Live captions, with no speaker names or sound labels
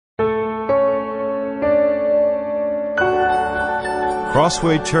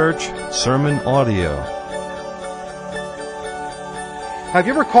Crossway Church Sermon Audio. Have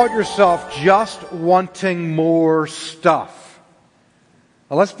you ever caught yourself just wanting more stuff?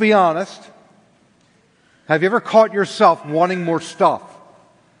 Now, let's be honest. Have you ever caught yourself wanting more stuff?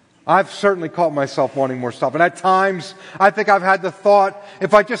 I've certainly caught myself wanting more stuff. And at times, I think I've had the thought,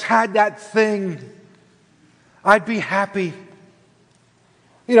 if I just had that thing, I'd be happy.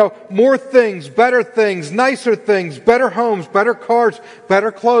 You know, more things, better things, nicer things, better homes, better cars,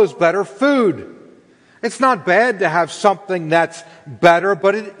 better clothes, better food. It's not bad to have something that's better,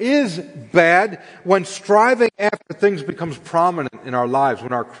 but it is bad when striving after things becomes prominent in our lives,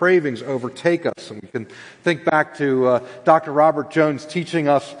 when our cravings overtake us. And we can think back to Dr. Robert Jones teaching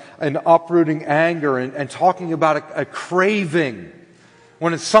us in Uprooting Anger and talking about a craving.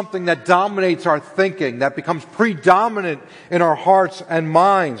 When it's something that dominates our thinking, that becomes predominant in our hearts and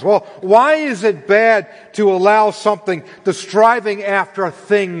minds. Well, why is it bad to allow something, the striving after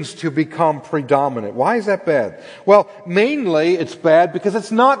things, to become predominant? Why is that bad? Well, mainly it's bad because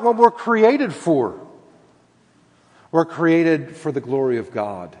it's not what we're created for. We're created for the glory of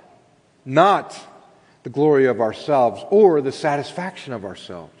God, not the glory of ourselves or the satisfaction of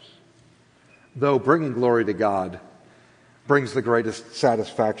ourselves. Though bringing glory to God brings the greatest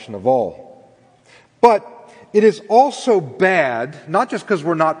satisfaction of all. But it is also bad, not just because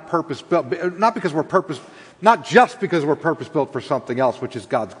we're not purpose-built, not just because we're purpose-built for something else, which is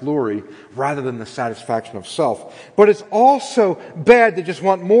God's glory, rather than the satisfaction of self. But it's also bad to just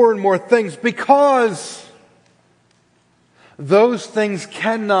want more and more things because those things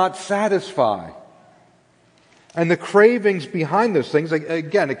cannot satisfy. And the cravings behind those things,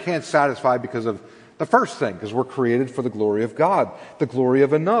 again, it can't satisfy because of the first thing, because we're created for the glory of God, the glory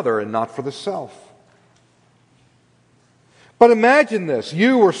of another, and not for the self. But imagine this.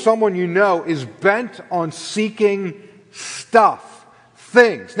 You or someone you know is bent on seeking stuff,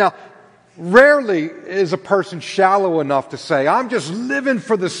 things. Now, rarely is a person shallow enough to say, I'm just living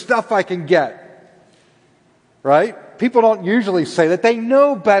for the stuff I can get. Right? People don't usually say that. They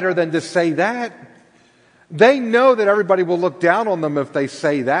know better than to say that. They know that everybody will look down on them if they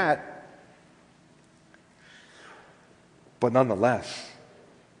say that. But nonetheless,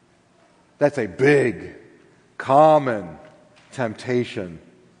 that's a big, common temptation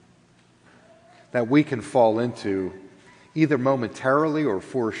that we can fall into either momentarily or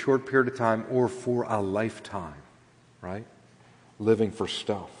for a short period of time or for a lifetime, right? Living for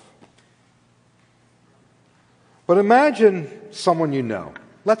stuff. But imagine someone you know,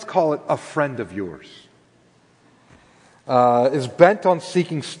 let's call it a friend of yours, is bent on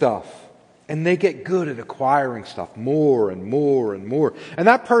seeking stuff. And they get good at acquiring stuff more and more and more. And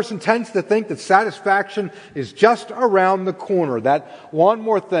that person tends to think that satisfaction is just around the corner. That one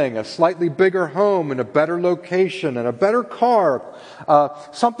more thing, a slightly bigger home and a better location and a better car,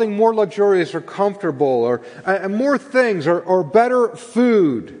 something more luxurious or comfortable, or more things, or better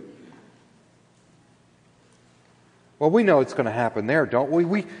food. Well, we know it's going to happen there, don't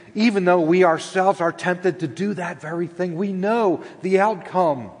we? Even though we ourselves are tempted to do that very thing, we know the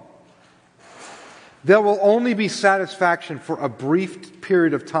outcome. There will only be satisfaction for a brief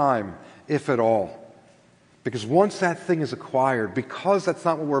period of time, if at all. Because once that thing is acquired, because that's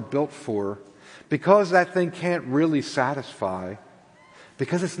not what we're built for, because that thing can't really satisfy,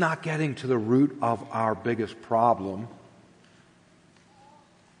 because it's not getting to the root of our biggest problem,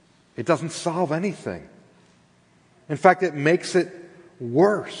 it doesn't solve anything. In fact, it makes it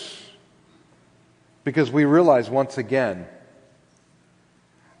worse. Because we realize once again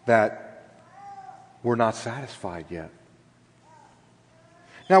that we're not satisfied yet.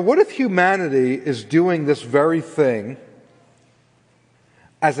 Now, what if humanity is doing this very thing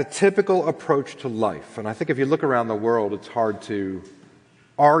as a typical approach to life? And I think if you look around the world, it's hard to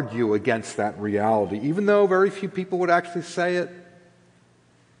argue against that reality. Even though very few people would actually say it,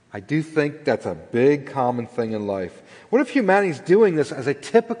 I do think that's a big common thing in life. What if humanity's doing this as a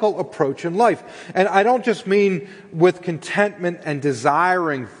typical approach in life? And I don't just mean with contentment and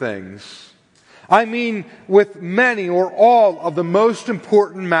desiring things. I mean with many or all of the most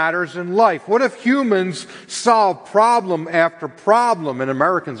important matters in life. What if humans solve problem after problem? And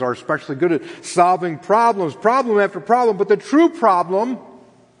Americans are especially good at solving problem after problem. But the true problem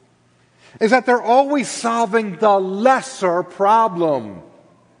is that they're always solving the lesser problem.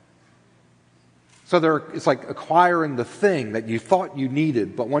 So it's like acquiring the thing that you thought you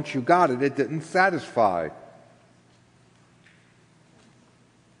needed, but once you got it, it didn't satisfy.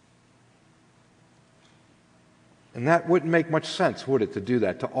 And that wouldn't make much sense, would it, to do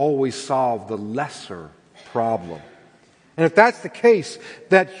that, to always solve the lesser problem? And if that's the case,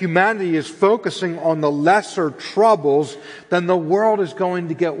 that humanity is focusing on the lesser troubles, then the world is going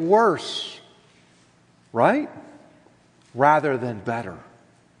to get worse. Right? Rather than better.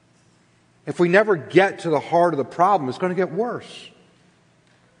 If we never get to the heart of the problem, it's going to get worse.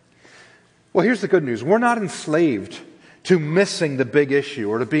 Well, here's the good news. We're not enslaved to missing the big issue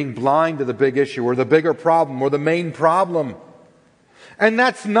or to being blind to the big issue or the bigger problem or the main problem. And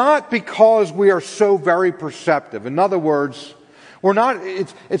that's not because we are so very perceptive. In other words,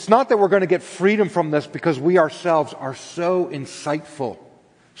 it's not that we're going to get freedom from this because we ourselves are so insightful,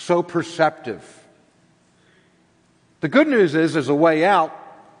 so perceptive. The good news is there's a way out,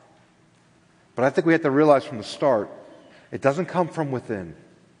 but I think we have to realize from the start, it doesn't come from within.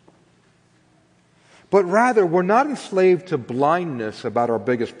 But rather, we're not enslaved to blindness about our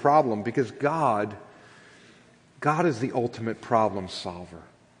biggest problem because God is the ultimate problem solver.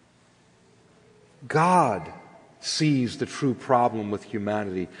 God sees the true problem with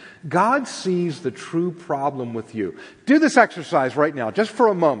humanity. God sees the true problem with you. Do this exercise right now, just for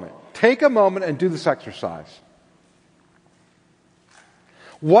a moment. Take a moment and do this exercise.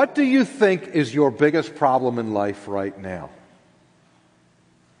 What do you think is your biggest problem in life right now?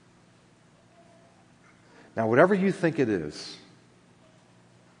 Now, whatever you think it is,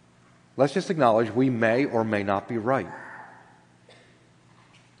 let's just acknowledge we may or may not be right.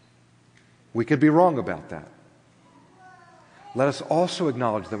 We could be wrong about that. Let us also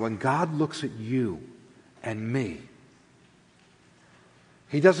acknowledge that when God looks at you and me,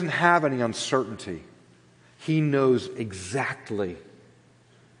 He doesn't have any uncertainty. He knows exactly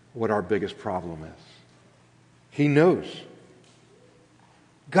what our biggest problem is. He knows.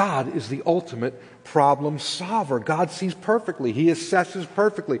 God is the ultimate problem solver. God sees perfectly. He assesses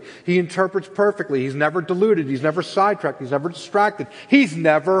perfectly. He interprets perfectly. He's never deluded. He's never sidetracked. He's never distracted. He's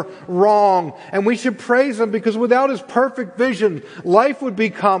never wrong. And we should praise Him because without His perfect vision, life would be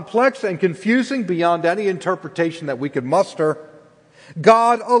complex and confusing beyond any interpretation that we could muster.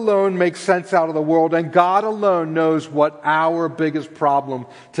 God alone makes sense out of the world, and God alone knows what our biggest problem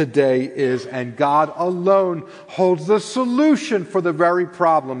today is, and God alone holds the solution for the very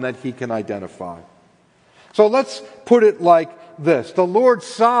problem that He can identify. So let's put it like this. The Lord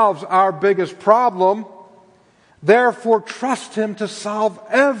solves our biggest problem, therefore trust Him to solve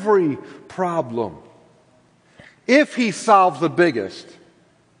every problem. If He solves the biggest,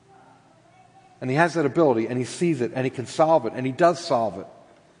 and He has that ability, and He sees it, and He can solve it, and He does solve it.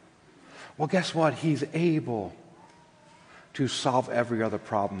 Well, guess what? He's able to solve every other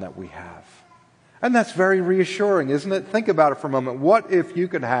problem that we have. And that's very reassuring, isn't it? Think about it for a moment. What if you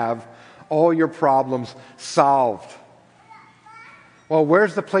could have all your problems solved? Well,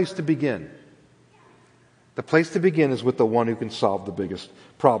 where's the place to begin? The place to begin is with the one who can solve the biggest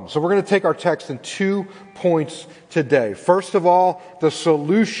problem. So we're going to take our text in 2 points today. First of all, the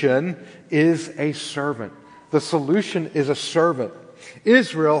solution is a servant. The solution is a servant.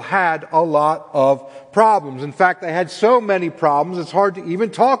 Israel had a lot of problems. In fact, they had so many problems, it's hard to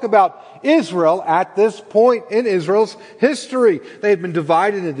even talk about Israel at this point in Israel's history. They had been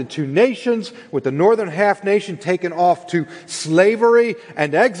divided into 2 nations, with the northern half nation taken off to slavery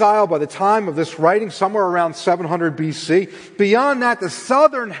and exile by the time of this writing, somewhere around 700 BC. Beyond that, the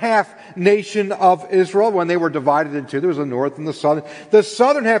southern half nation of Israel, when they were divided into, there was the north and the southern. The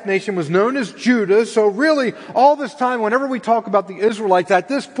southern half nation was known as Judah. So really, all this time, whenever we talk about the Israelites at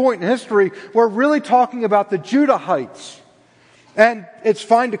this point in history, we're really talking about the Judahites. And it's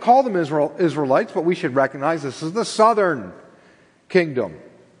fine to call them Israelites, but we should recognize this is the southern kingdom.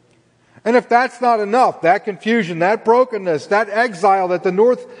 And if that's not enough, that confusion, that brokenness, that exile that the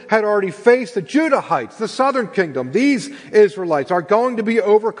north had already faced, the Judahites, the southern kingdom, these Israelites are going to be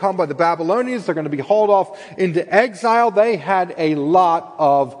overcome by the Babylonians. They're going to be hauled off into exile. They had a lot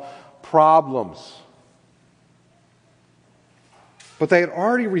of problems. But they had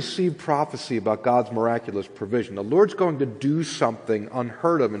already received prophecy about God's miraculous provision. The Lord's going to do something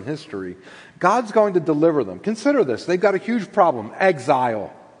unheard of in history. God's going to deliver them. Consider this. They've got a huge problem.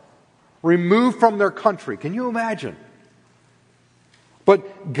 Exile. Removed from their country. Can you imagine?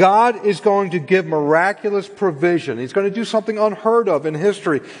 But God is going to give miraculous provision. He's going to do something unheard of in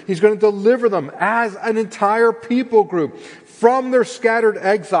history. He's going to deliver them as an entire people group from their scattered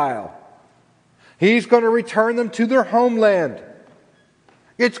exile. He's going to return them to their homeland.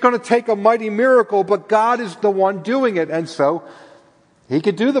 It's going to take a mighty miracle, but God is the one doing it. And so He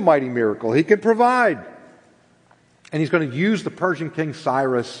can do the mighty miracle. He can provide. And He's going to use the Persian king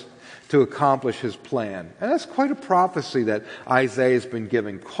Cyrus to accomplish his plan. And that's quite a prophecy that Isaiah has been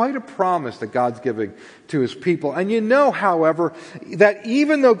giving, quite a promise that God's giving to his people. And you know, however, that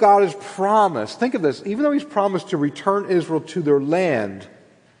even though God has promised, think of this, even though he's promised to return Israel to their land,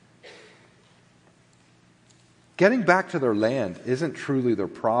 getting back to their land isn't truly their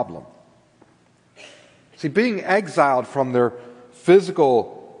problem. See, being exiled from their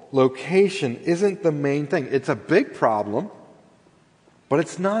physical location isn't the main thing. It's a big problem, but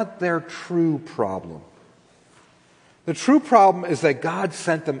it's not their true problem. The true problem is that God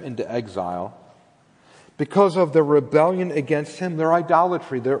sent them into exile because of their rebellion against him, their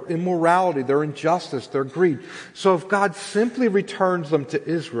idolatry, their immorality, their injustice, their greed. So if God simply returns them to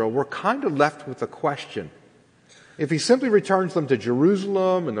Israel, we're kind of left with a question. If he simply returns them to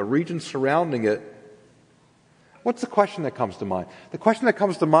Jerusalem and the region surrounding it, what's the question that comes to mind? The question that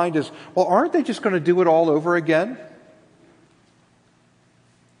comes to mind is, well, aren't they just going to do it all over again?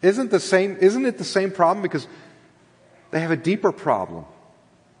 Isn't it the same problem? Because they have a deeper problem.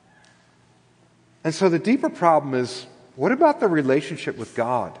 And so the deeper problem is, what about the relationship with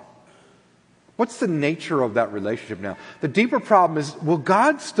God? What's the nature of that relationship now? The deeper problem is, will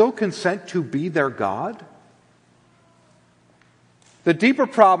God still consent to be their God? The deeper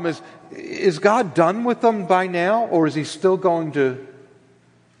problem is God done with them by now, or is he still going to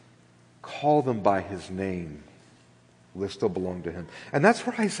call them by his name? Will they still belong to him? And that's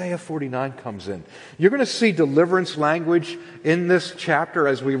where Isaiah 49 comes in. You're going to see deliverance language in this chapter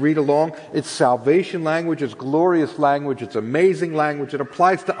as we read along. It's salvation language, it's glorious language, it's amazing language, it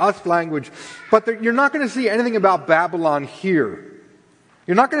applies to us language. But you're not going to see anything about Babylon here.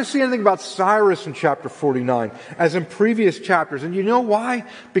 You're not going to see anything about Cyrus in chapter 49 as in previous chapters. And you know why?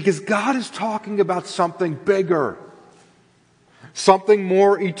 Because God is talking about something bigger, something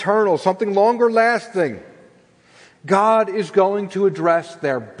more eternal, something longer lasting. God is going to address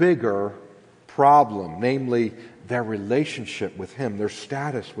their bigger problem, namely their relationship with him, their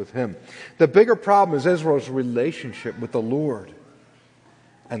status with him. The bigger problem is Israel's relationship with the Lord.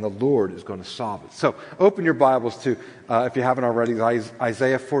 And the Lord is going to solve it. So open your Bibles to, if you haven't already,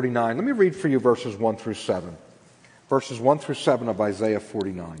 Isaiah 49. Let me read for you verses 1 through 7. Verses 1 through 7 of Isaiah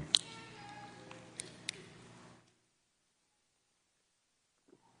 49.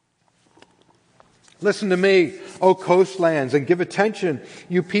 Listen to me, O coastlands, and give attention,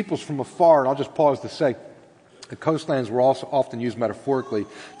 you peoples from afar. And I'll just pause to say, the coastlands were also often used metaphorically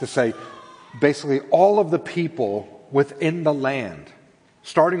to say basically all of the people within the land,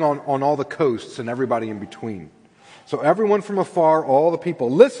 starting on all the coasts and everybody in between. So everyone from afar, all the people,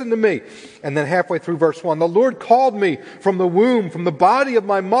 listen to me. And then halfway through verse 1, the Lord called me from the womb, from the body of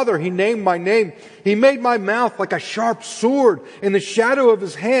my mother. He named my name. He made my mouth like a sharp sword. In the shadow of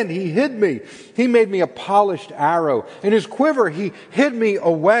his hand, he hid me. He made me a polished arrow. In his quiver, he hid me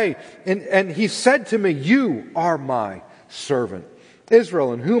away. And he said to me, you are my servant,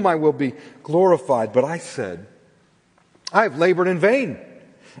 Israel, in whom I will be glorified. But I said, I have labored in vain.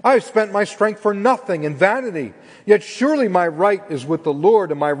 I have spent my strength for nothing in vanity. Yet surely my right is with the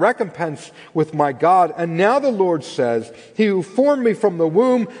Lord and my recompense with my God. And now the Lord says, he who formed me from the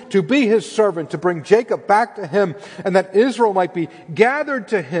womb to be his servant, to bring Jacob back to him, and that Israel might be gathered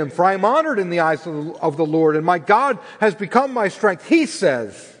to him. For I am honored in the eyes of the Lord, and my God has become my strength. He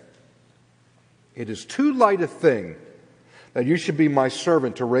says, it is too light a thing that you should be my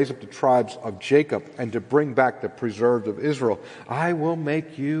servant to raise up the tribes of Jacob and to bring back the preserved of Israel. I will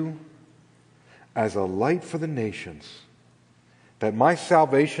make you as a light for the nations, that my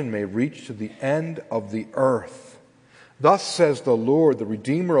salvation may reach to the end of the earth. Thus says the Lord, the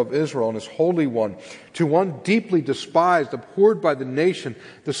Redeemer of Israel and his Holy One, to one deeply despised, abhorred by the nation,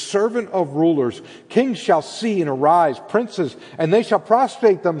 the servant of rulers. Kings shall see and arise, princes, and they shall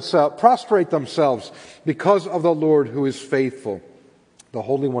prostrate themselves because of the Lord who is faithful, the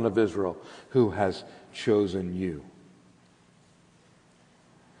Holy One of Israel, who has chosen you.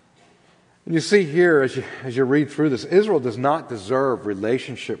 And you see here, as you read through this, Israel does not deserve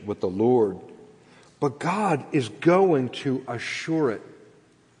relationship with the Lord. But God is going to assure it.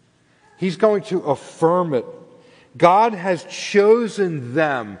 He's going to affirm it. God has chosen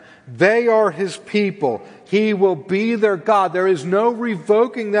them. They are his people. He will be their God. There is no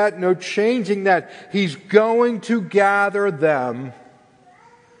revoking that, no changing that. He's going to gather them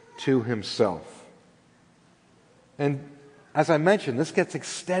to himself. And as I mentioned, this gets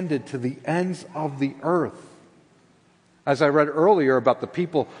extended to the ends of the earth. As I read earlier about the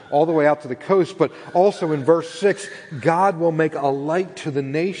people all the way out to the coast, but also in verse 6, God will make a light to the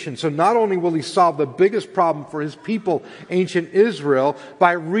nation. So not only will he solve the biggest problem for his people, ancient Israel,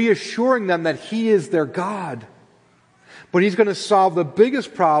 by reassuring them that he is their God, But He's going to solve the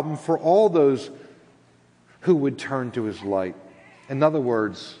biggest problem for all those who would turn to His light. In other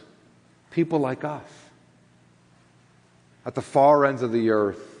words, people like us, at the far ends of the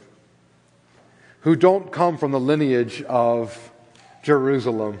earth, who don't come from the lineage of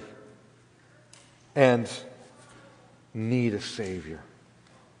Jerusalem and need a Savior.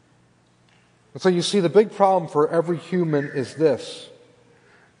 And so you see, the big problem for every human is this.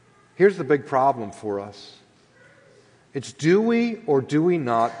 Here's the big problem for us. It's, do we or do we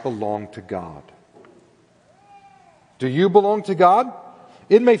not belong to God? Do you belong to God?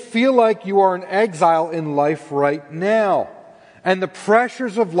 It may feel like you are in exile in life right now, and the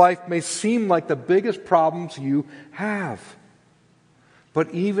pressures of life may seem like the biggest problems you have.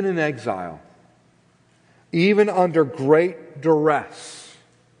 But even in exile, even under great duress,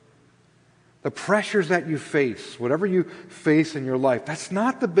 the pressures that you face, whatever you face in your life, that's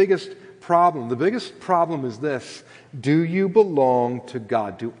not the biggest problem. The biggest problem is this: do you belong to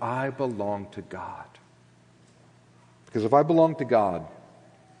God? Do I belong to God? Because if I belong to God,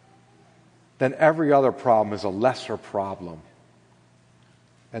 then every other problem is a lesser problem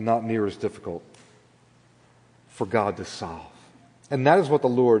and not near as difficult for God to solve. And that is what the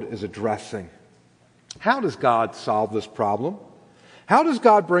Lord is addressing. How does God solve this problem? How does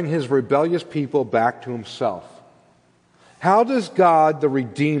God bring His rebellious people back to Himself? How does God, the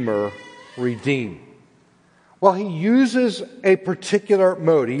Redeemer, redeem? Well, He uses a particular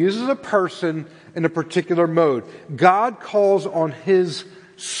mode. He uses a person in a particular mode. God calls on His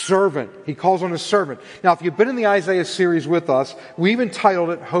servant. He calls on His servant. Now, if you've been in the Isaiah series with us, we've entitled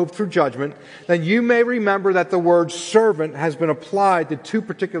it Hope Through Judgment, then you may remember that the word servant has been applied to two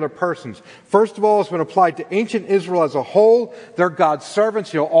particular persons. First of all, it's been applied to ancient Israel as a whole. They're God's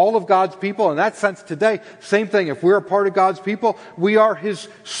servants, all of God's people. In that sense today, same thing. If we're a part of God's people, we are His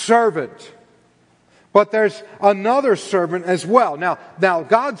servant. But there's another servant as well. Now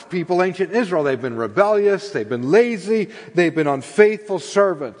God's people, ancient Israel, they've been rebellious, they've been lazy, they've been unfaithful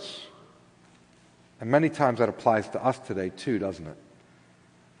servants. And many times that applies to us today too, doesn't it?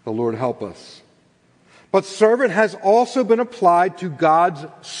 The Lord help us. But servant has also been applied to God's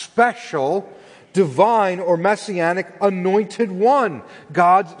special, divine or messianic anointed one,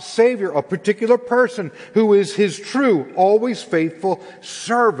 God's Savior, a particular person who is His true, always faithful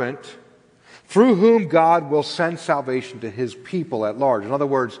servant, through whom God will send salvation to His people at large. In other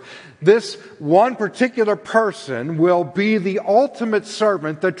words, this one particular person will be the ultimate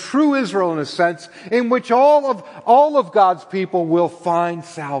servant, the true Israel in a sense, in which all of God's people will find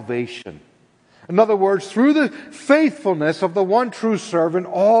salvation. In other words, through the faithfulness of the one true servant,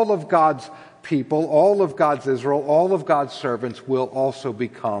 all of God's people, all of God's Israel, all of God's servants will also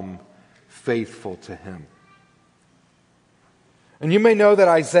become faithful to Him. And you may know that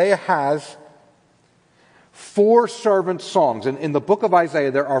Isaiah has 4 servant songs. And in the book of Isaiah,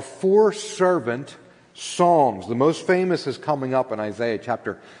 there are 4 servant songs. The most famous is coming up in Isaiah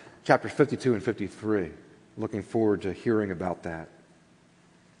chapter 52 and 53. Looking forward to hearing about that.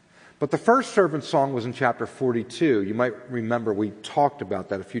 But the first servant song was in chapter 42. You might remember we talked about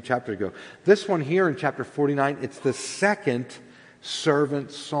that a few chapters ago. This one here in chapter 49, it's the second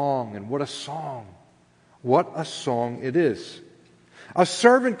servant song. And what a song. What a song it is. A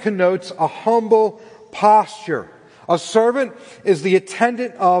servant connotes a humble posture. A servant is the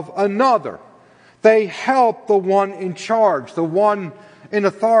attendant of another. They help the one in charge, the one in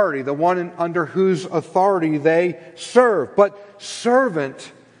authority, the one under whose authority they serve. But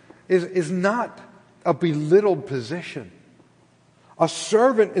servant is not a belittled position. A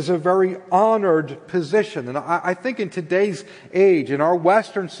servant is a very honored position. And I think in today's age, in our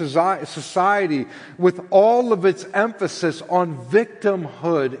Western society, with all of its emphasis on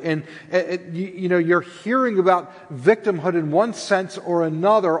victimhood, and you're hearing about victimhood in one sense or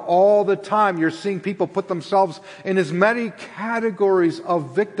another all the time. You're seeing people put themselves in as many categories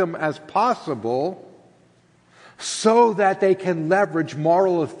of victim as possible so that they can leverage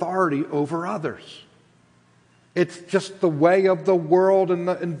moral authority over others. It's just the way of the world and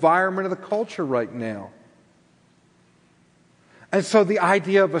the environment of the culture right now. And so the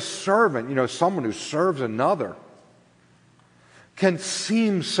idea of a servant, someone who serves another, can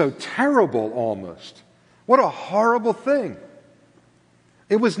seem so terrible almost. What a horrible thing.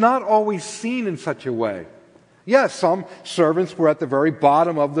 It was not always seen in such a way. Yes, some servants were at the very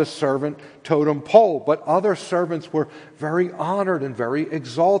bottom of the servant totem pole, but other servants were very honored and very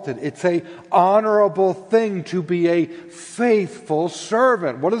exalted. It's an honorable thing to be a faithful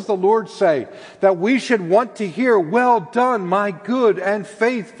servant. What does the Lord say? That we should want to hear, "Well done, my good and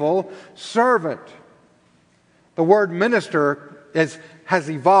faithful servant." The word minister has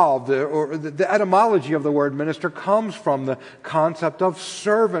evolved, or the etymology of the word minister comes from the concept of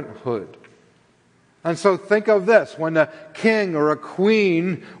servanthood. And so think of this: when a king or a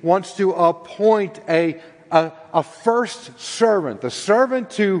queen wants to appoint a first servant, the servant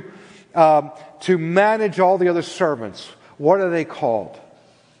to manage all the other servants, what are they called?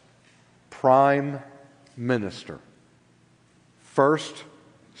 Prime minister. First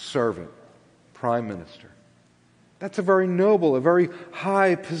servant, prime minister. That's a very noble, a very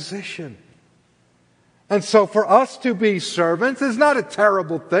high position. And so for us to be servants is not a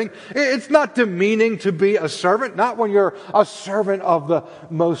terrible thing. It's not demeaning to be a servant, not when you're a servant of the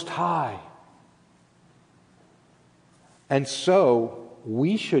Most High. And so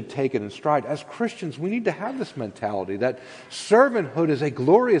we should take it in stride. As Christians, we need to have this mentality that servanthood is a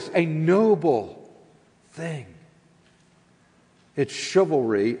glorious, a noble thing. It's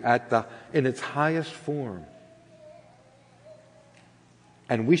chivalry in its highest form.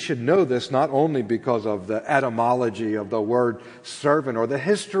 And we should know this not only because of the etymology of the word servant or the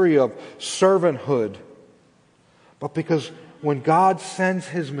history of servanthood, but because when God sends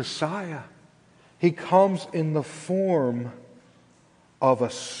His Messiah, He comes in the form of a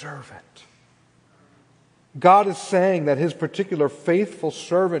servant. God is saying that His particular faithful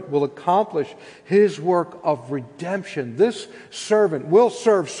servant will accomplish His work of redemption. This servant will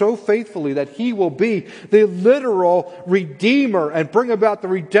serve so faithfully that he will be the literal Redeemer and bring about the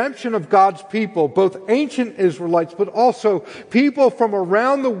redemption of God's people, both ancient Israelites, but also people from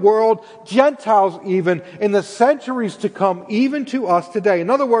around the world, Gentiles even, in the centuries to come, even to us today. In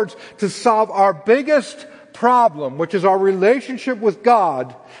other words, to solve our biggest problem, which is our relationship with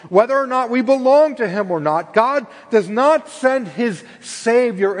God, whether or not we belong to Him or not. God does not send His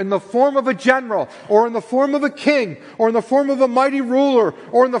Savior in the form of a general, or in the form of a king, or in the form of a mighty ruler,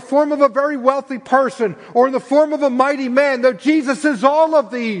 or in the form of a very wealthy person, or in the form of a mighty man, though Jesus is all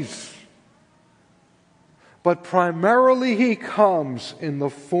of these. But primarily He comes in the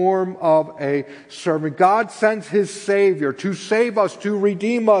form of a servant. God sends His Savior to save us, to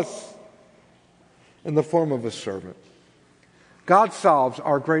redeem us, in the form of a servant. God solves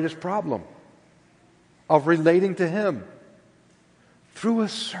our greatest problem of relating to Him through a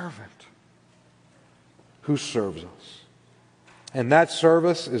servant who serves us. And that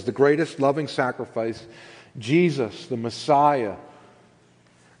service is the greatest loving sacrifice. Jesus, the Messiah,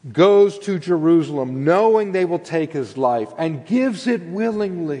 goes to Jerusalem knowing they will take His life and gives it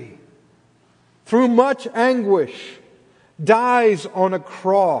willingly. Through much anguish, dies on a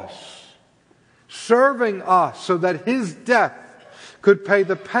cross, serving us so that His death could pay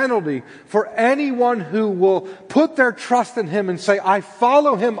the penalty for anyone who will put their trust in Him and say, I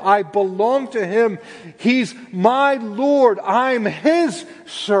follow Him, I belong to Him, He's my Lord, I'm His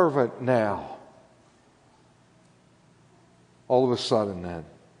servant now. All of a sudden then,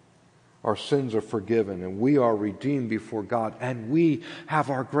 our sins are forgiven and we are redeemed before God, and we have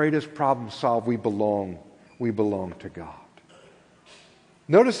our greatest problem solved. We belong to God.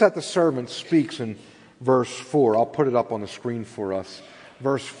 Notice that the servant speaks in verse 4. I'll put it up on the screen for us.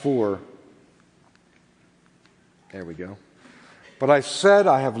 Verse 4. There we go. But I said,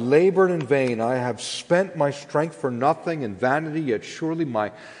 I have labored in vain. I have spent my strength for nothing in vanity, yet surely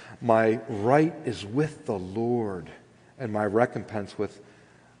my right is with the Lord, and my recompense with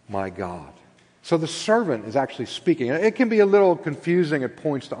my God. So the servant is actually speaking. It can be a little confusing at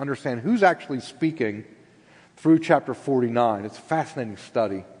points to understand who's actually speaking through chapter 49. It's a fascinating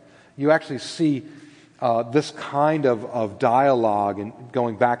study. You actually see this kind of dialogue and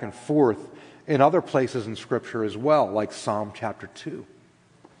going back and forth in other places in Scripture as well, like Psalm chapter 2.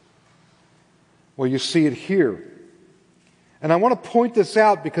 Well, you see it here. And I want to point this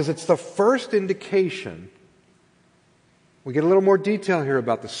out because it's the first indication. We get a little more detail here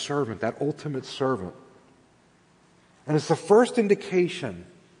about the servant, that ultimate servant. And it's the first indication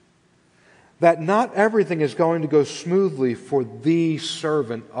that not everything is going to go smoothly for the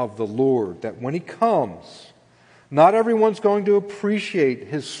servant of the Lord. That when He comes, not everyone's going to appreciate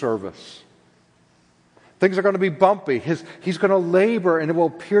His service. Things are going to be bumpy. He's going to labor and it will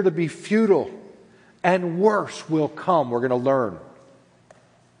appear to be futile. And worse will come, we're going to learn.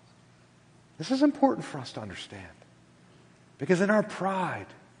 This is important for us to understand. Because in our pride,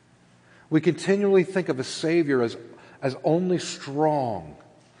 we continually think of a Savior as only strong,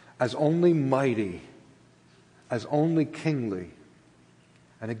 as only mighty, as only kingly.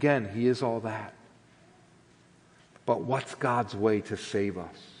 And again, He is all that. But what's God's way to save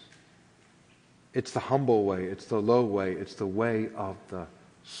us? It's the humble way, it's the low way, it's the way of the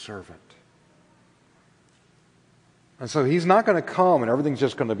servant. And so he's not going to come and everything's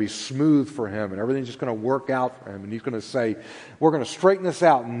just going to be smooth for him and everything's just going to work out for him. And he's going to say, we're going to straighten this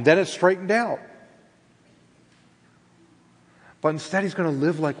out. And then it's straightened out. But instead he's going to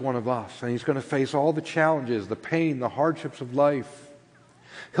live like one of us. And he's going to face all the challenges, the pain, the hardships of life.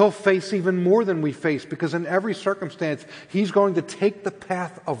 He'll face even more than we face, because in every circumstance he's going to take the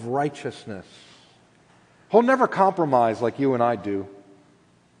path of righteousness. He'll never compromise like you and I do.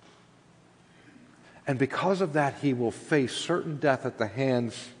 And because of that, he will face certain death at the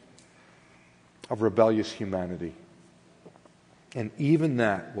hands of rebellious humanity. And even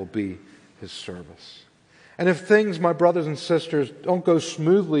that will be his service. And if things, my brothers and sisters, don't go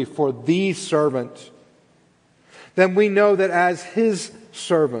smoothly for the servant, then we know that as his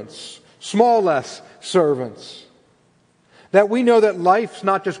servants, small s servants, that we know that life's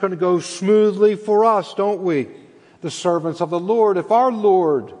not just going to go smoothly for us, don't we? The servants of the Lord. If our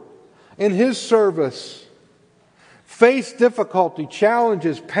Lord, in his service, faced difficulty,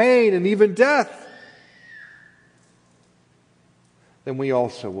 challenges, pain, and even death, then we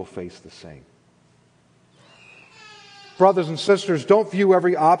also will face the same. Brothers and sisters, don't view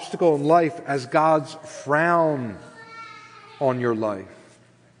every obstacle in life as God's frown on your life.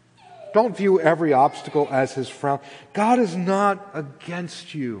 Don't view every obstacle as his frown. God is not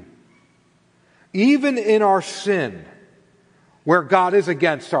against you. Even in our sin, where God is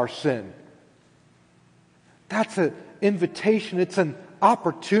against our sin, that's an invitation. It's an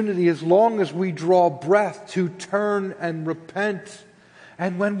opportunity, as long as we draw breath, to turn and repent.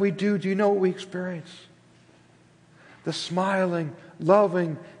 And when we do you know what we experience? The smiling,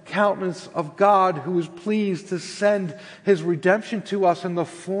 loving countenance of God, who is pleased to send his redemption to us in the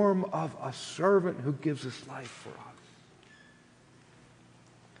form of a servant who gives his life for us.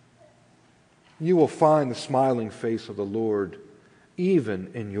 You will find the smiling face of the Lord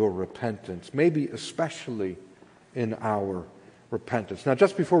even in your repentance, maybe especially in our repentance. Now,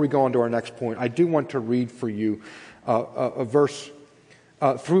 just before we go on to our next point, I do want to read for you a verse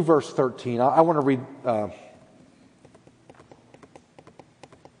through verse 13. I want to read...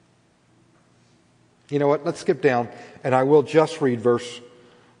 You know what? Let's skip down, and I will just read verse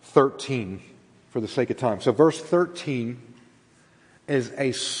 13 for the sake of time. So verse 13 is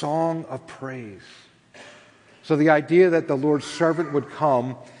a song of praise. So the idea that the Lord's servant would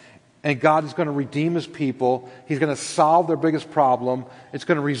come and God is going to redeem his people. He's going to solve their biggest problem. It's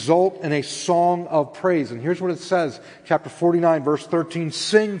going to result in a song of praise. And here's what it says, chapter 49, verse 13.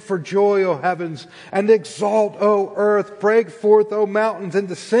 Sing for joy, O heavens, and exalt, O earth. Break forth, O mountains,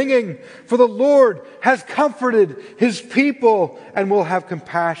 into singing. For the Lord has comforted his people and will have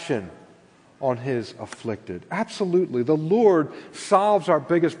compassion on his afflicted. Absolutely. The Lord solves our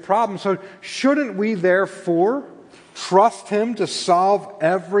biggest problem. So shouldn't we therefore trust him to solve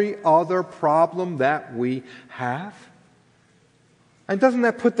every other problem that we have? And doesn't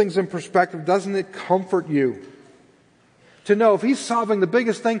that put things in perspective? Doesn't it comfort you to know if he's solving the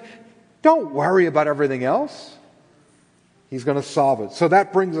biggest thing, don't worry about everything else. He's going to solve it. So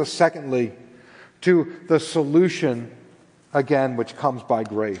that brings us secondly to the solution, again, which comes by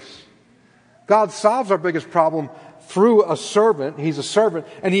grace. God solves our biggest problem through a servant. He's a servant,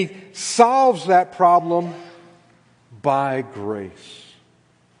 and he solves that problem by grace.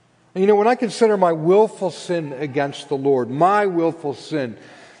 And you know, when I consider my willful sin against the Lord, my willful sin,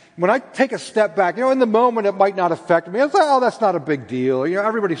 when I take a step back, you know, in the moment it might not affect me. It's like, oh, that's not a big deal. You know,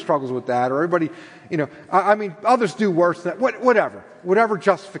 everybody struggles with that, or everybody, you know, I mean, others do worse than that. Whatever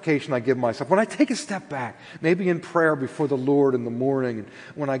justification I give myself. When I take a step back, maybe in prayer before the Lord in the morning, and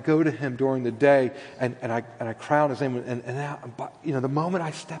when I go to him during the day, and I crown his name, and you know, the moment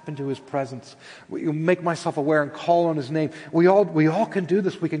I step into his presence, make myself aware and call on his name. We all can do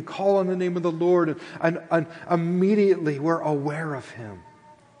this. We can call on the name of the Lord, and immediately we're aware of him.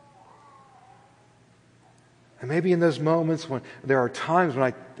 And maybe in those moments when there are times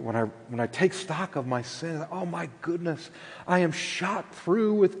when I take stock of my sin, oh my goodness, I am shot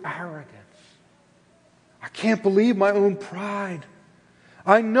through with arrogance. I can't believe my own pride.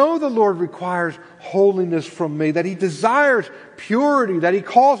 I know the Lord requires holiness from me, that he desires purity, that he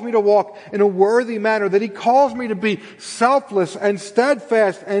calls me to walk in a worthy manner, that he calls me to be selfless and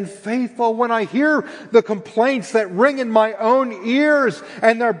steadfast and faithful. When I hear the complaints that ring in my own ears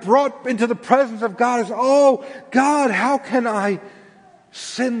and they're brought into the presence of God, as, oh God, how can I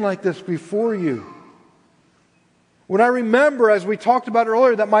sin like this before you? When I remember, as we talked about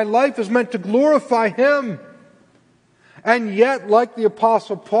earlier, that my life is meant to glorify him. And yet, like the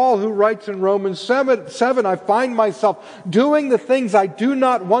Apostle Paul, who writes in Romans 7, I find myself doing the things I do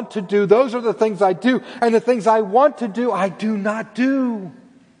not want to do. Those are the things I do. And the things I want to do, I do not do.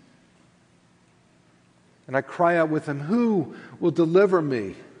 And I cry out with him, who will deliver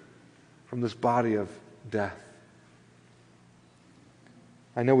me from this body of death?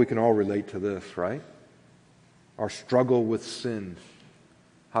 I know we can all relate to this, right? Our struggle with sin,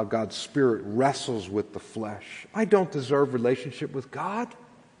 how God's Spirit wrestles with the flesh. I don't deserve relationship with God.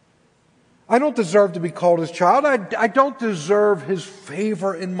 I don't deserve to be called His child. I don't deserve His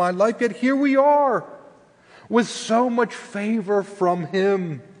favor in my life. Yet here we are with so much favor from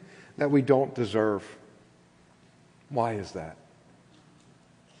Him that we don't deserve. Why is that?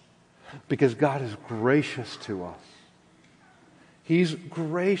 Because God is gracious to us. He's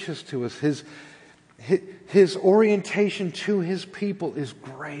gracious to us. His orientation to His people is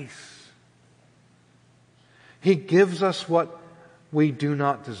grace. He gives us what we do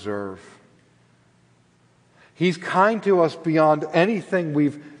not deserve. He's kind to us beyond anything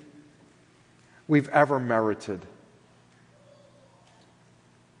we've ever merited.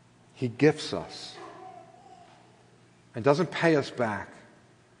 He gifts us and doesn't pay us back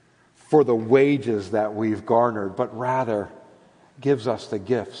for the wages that we've garnered, but rather gives us the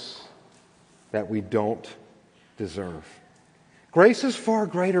gifts that we don't deserve. Grace is far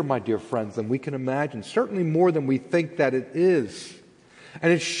greater, my dear friends, than we can imagine, certainly more than we think that it is.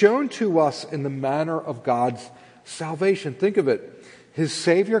 And it's shown to us in the manner of God's salvation. Think of it. His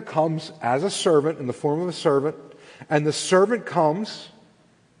Savior comes as a servant, in the form of a servant, and the servant comes.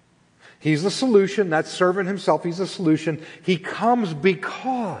 He's the solution. That servant himself, he's the solution. He comes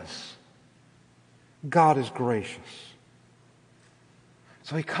because God is gracious.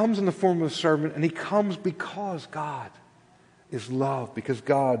 So he comes in the form of a servant, and he comes because God is love, because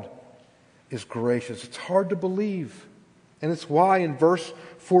God is gracious. It's hard to believe. And it's why in verse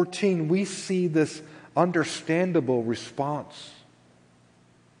 14 we see this understandable response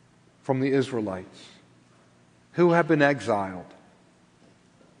from the Israelites who have been exiled.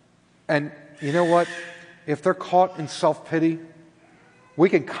 And you know what? If they're caught in self-pity, we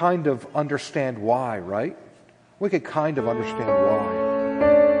can kind of understand why, right? We can kind of understand why.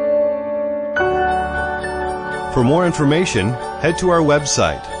 For more information, head to our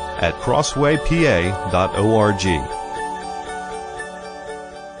website at crosswaypa.org.